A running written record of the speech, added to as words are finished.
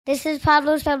This is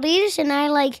Pavlos, and I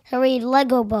like to read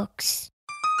Lego books.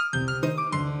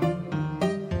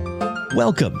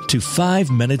 Welcome to 5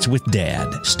 Minutes with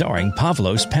Dad, starring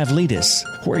Pavlos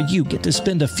Pavlidis, where you get to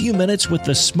spend a few minutes with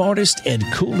the smartest and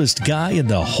coolest guy in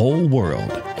the whole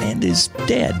world, and his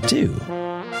dad, too.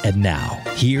 And now,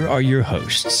 here are your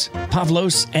hosts,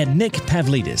 Pavlos and Nick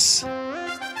Pavlidis.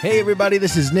 Hey everybody,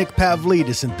 this is Nick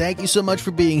Pavlidis, and thank you so much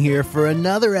for being here for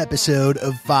another episode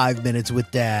of 5 Minutes with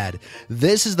Dad.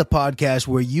 This is the podcast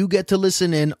where you get to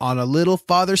listen in on a little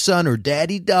father-son or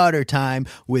daddy-daughter time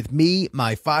with me,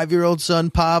 my 5-year-old son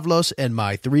Pavlos, and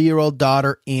my 3-year-old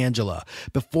daughter Angela.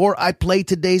 Before I play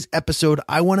today's episode,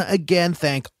 I want to again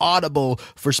thank Audible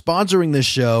for sponsoring this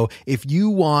show. If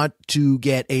you want to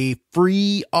get a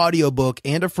free audiobook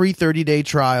and a free 30-day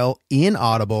trial in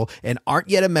Audible and aren't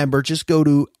yet a member, just go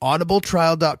to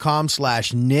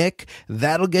audibletrial.com/Nick.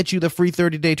 That'll get you the free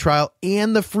 30-day trial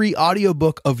and the free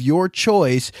audiobook of your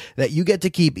choice that you get to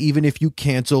keep even if you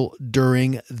cancel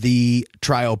during the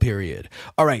trial period.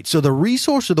 All right, so the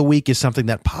resource of the week is something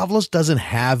that Pavlos doesn't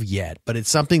have yet, but it's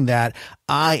something that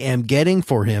I am getting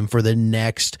for him for the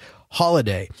next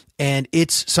holiday. And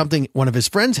it's something one of his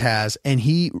friends has, and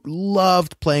he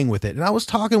loved playing with it. And I was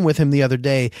talking with him the other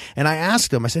day, and I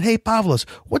asked him, I said, hey, Pavlos,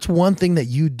 what's one thing that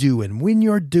you do? And when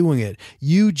you're doing it,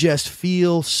 you just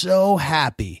feel so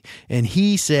happy. And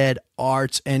he said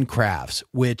arts and crafts,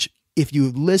 which if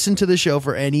you listen to the show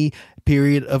for any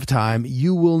period of time,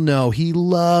 you will know he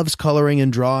loves coloring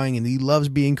and drawing, and he loves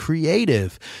being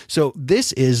creative. So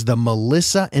this is the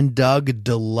Melissa and Doug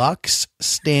Deluxe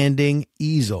Standing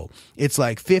Easel. It's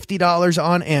like $50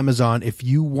 on Amazon. If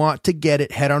you want to get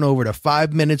it, head on over to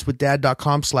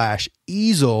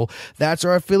 5minuteswithdad.com/easel. That's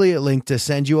our affiliate link to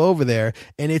send you over there.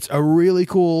 And it's a really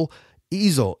cool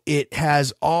easel. It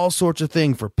has all sorts of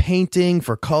things for painting,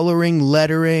 for coloring,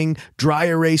 lettering, dry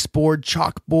erase board,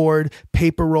 chalkboard,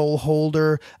 paper roll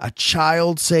holder, a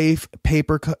child-safe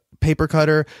paper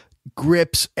cutter,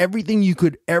 grips, everything you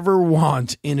could ever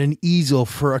want in an easel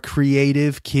for a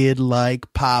creative kid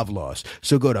like Pavlos.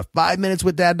 So go to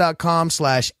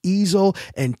 5minuteswithdad.com/easel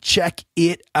and check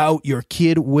it out. Your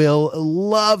kid will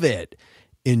love it.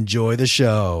 Enjoy the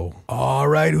show. All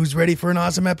right, who's ready for an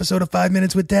awesome episode of 5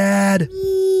 Minutes with Dad?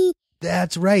 Me.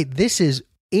 That's right. This is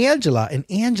Angela, and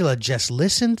Angela just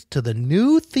listened to the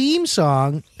new theme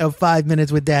song of 5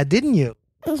 Minutes with Dad, didn't you?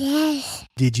 Yes.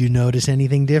 Did you notice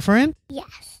anything different?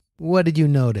 Yes. What did you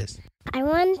notice? I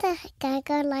want to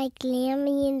go like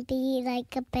Lammy and be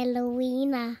like a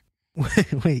ballerina.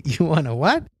 Wait, you want to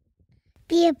what?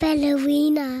 Be a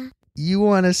ballerina. You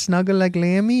want to snuggle like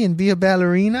Lammy and be a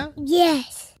ballerina?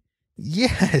 Yes.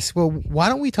 Yes. Well, why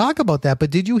don't we talk about that?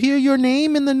 But did you hear your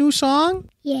name in the new song?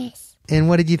 Yes. And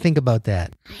what did you think about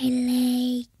that? I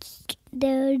like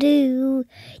do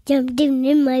jump down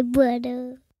in my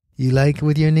brother. You like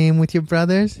with your name with your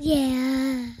brothers?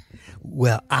 Yeah.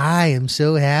 Well, I am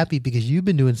so happy because you've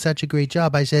been doing such a great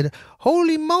job. I said,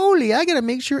 holy moly, I got to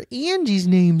make sure Angie's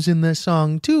name's in the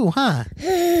song too, huh?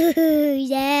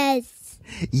 Yes.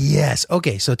 Yes.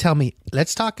 Okay, so tell me,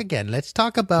 let's talk again. Let's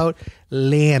talk about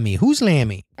Lammy. Who's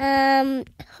Lammy? Who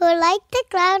like to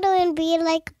grotto and be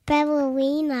like a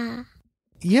ballerina.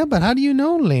 Yeah, but how do you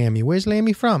know Lammy? Where's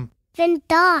Lammy from? Then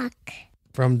Doc.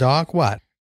 From Doc what?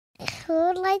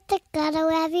 Who like to cuddle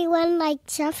everyone like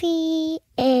Chuffy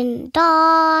and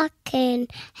Doc and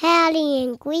Hallie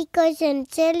and Squeakers and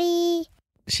Chili?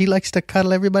 She likes to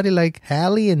cuddle everybody like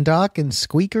Hallie and Doc and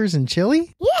Squeakers and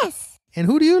Chili? Yes. And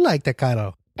who do you like to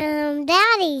cuddle?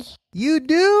 Daddy. You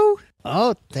do?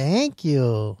 Oh, thank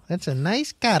you. That's a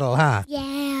nice cuddle, huh?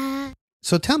 Yeah.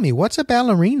 So tell me, what's a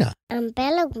ballerina?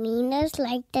 Ballerinas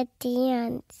like to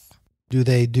dance. Do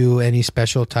they do any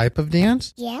special type of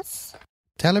dance? Yes.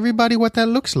 Tell everybody what that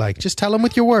looks like. Just tell them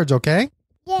with your words, okay?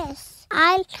 Yes.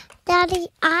 Daddy,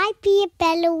 I be a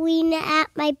ballerina at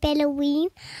my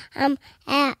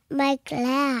at my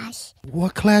class.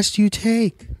 What class do you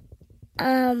take?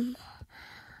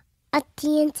 A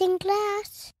dancing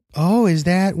class. Oh, is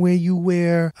that where you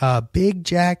wear a big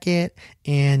jacket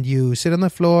and you sit on the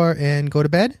floor and go to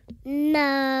bed?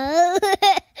 No.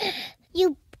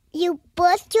 You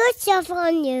bust yourself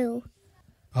on you.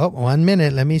 Oh, 1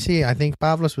 minute. Let me see. I think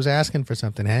Pavlos was asking for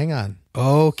something. Hang on.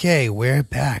 Okay, we're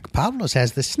back. Pavlos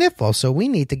has the sniffle, so we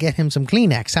need to get him some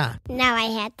Kleenex, huh? Now I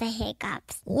had the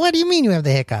hiccups. What do you mean you have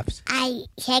the hiccups? I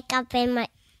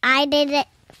did it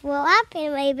throw up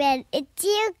in my bed. It's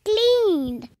still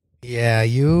clean. Yeah,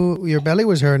 your belly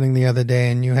was hurting the other day,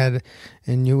 and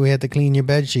we had to clean your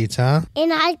bed sheets, huh?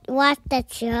 And I watched the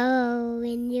show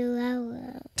and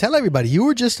you Tell everybody. You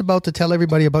were just about to tell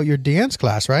everybody about your dance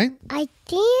class, right? I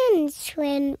danced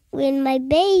when my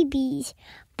babies,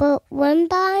 but one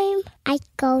time I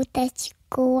go to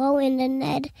school and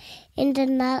then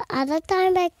other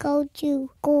time I go to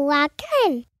school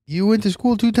again. You went to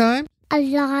school 2 times? A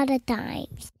lot of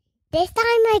times. This time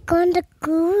I go to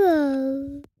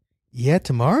school. Yeah,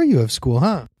 tomorrow you have school,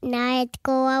 huh? Now I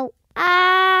go out.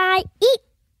 I eat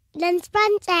lunch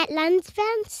bunch at lunch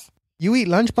bunch. You eat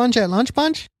lunch bunch at lunch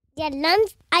bunch? Yeah,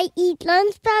 I eat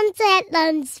lunch bunch at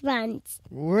lunch bunch.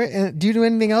 Do you do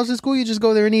anything else at school? You just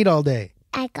go there and eat all day?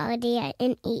 I go there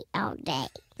and eat all day.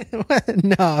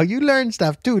 No, you learn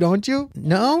stuff too, don't you?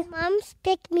 No? Mom's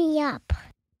pick me up.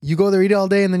 You go there, eat all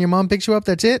day, and then your mom picks you up?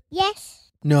 That's it?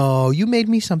 Yes. No, you made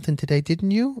me something today,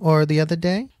 didn't you? Or the other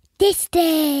day? This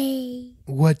day.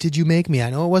 What did you make me?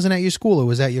 I know it wasn't at your school. It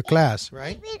was at your class,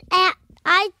 right?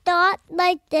 I thought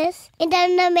like this, and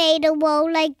then I made a row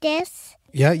like this.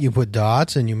 Yeah, you put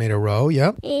dots and you made a row,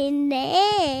 yep. And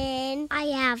then I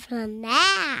have a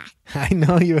snack. I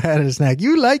know you had a snack.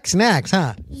 You like snacks,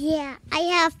 huh? Yeah, I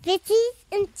have fishies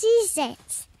and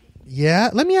cheeses. Yeah,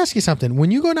 let me ask you something.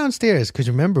 When you go downstairs, because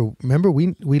remember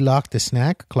we locked the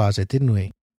snack closet, didn't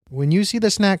we? When you see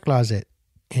the snack closet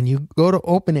and you go to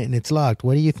open it and it's locked,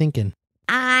 what are you thinking?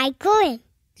 I going.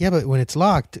 Yeah, but when it's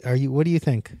locked, what do you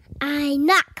think? I'm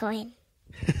not going.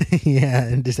 Yeah,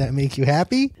 and does that make you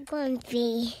happy?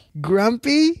 Grumpy.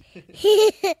 Grumpy?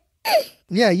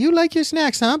 Yeah, you like your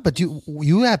snacks, huh? But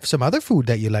you have some other food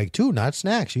that you like too, not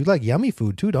snacks. You like yummy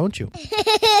food too, don't you?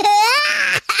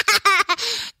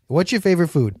 What's your favorite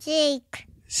food? Steak.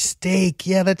 Steak.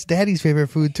 Yeah, that's Daddy's favorite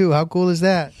food too. How cool is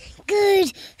that?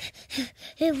 Good.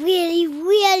 Really,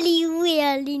 really,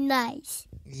 really nice.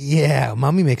 Yeah,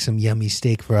 Mommy makes some yummy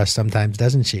steak for us sometimes,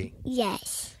 doesn't she?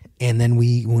 Yes. And then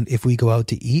if we go out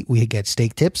to eat, we get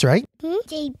steak tips, right?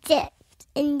 Steak tips.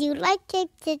 And you like steak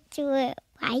tips too, right?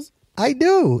 I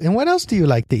do. And what else do you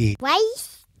like to eat?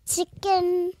 Rice,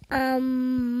 chicken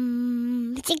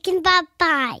pot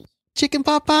pie. Chicken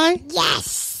pot pie?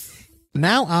 Yes.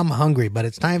 Now I'm hungry, but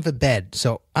it's time for bed.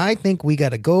 So I think we got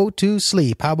to go to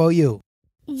sleep. How about you?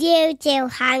 You're too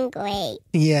hungry.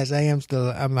 Yes,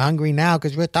 I'm hungry now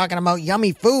because we're talking about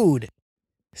yummy food.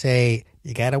 Say,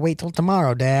 you got to wait till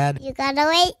tomorrow, Dad. You got to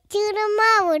wait till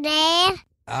tomorrow, Dad.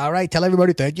 All right, tell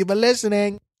everybody thank you for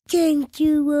listening. Thank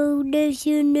you for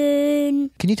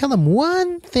listening. Can you tell them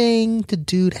one thing to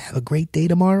do to have a great day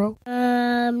tomorrow?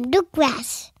 Do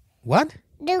crafts. What?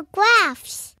 Do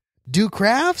crafts. Do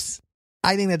crafts?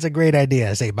 I think that's a great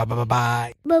idea. Say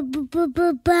bye-bye-bye-bye.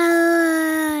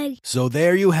 Bye. So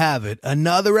there you have it.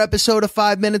 Another episode of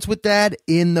 5 Minutes with Dad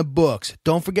in the books.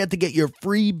 Don't forget to get your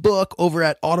free book over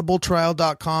at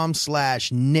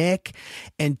audibletrial.com/Nick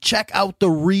and check out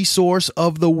the resource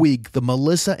of the week, the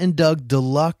Melissa and Doug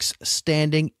Deluxe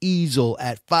Standing Easel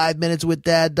at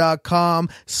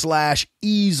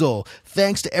 5minuteswithdad.com/easel.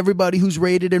 Thanks to everybody who's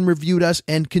rated and reviewed us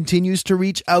and continues to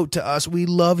reach out to us. We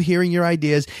love hearing your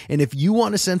ideas. And if you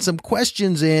want to send some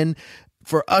questions in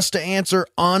for us to answer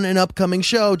on an upcoming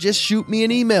show, just shoot me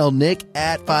an email, Nick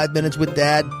at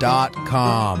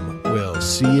 5minuteswithdad.com. We'll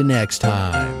see you next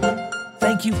time.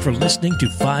 Thank you for listening to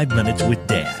 5 Minutes with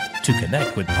Dad. To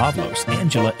connect with Pavlos,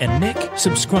 Angela, and Nick,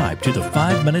 subscribe to the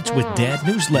 5 Minutes with Dad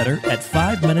newsletter at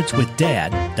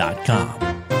 5minuteswithdad.com.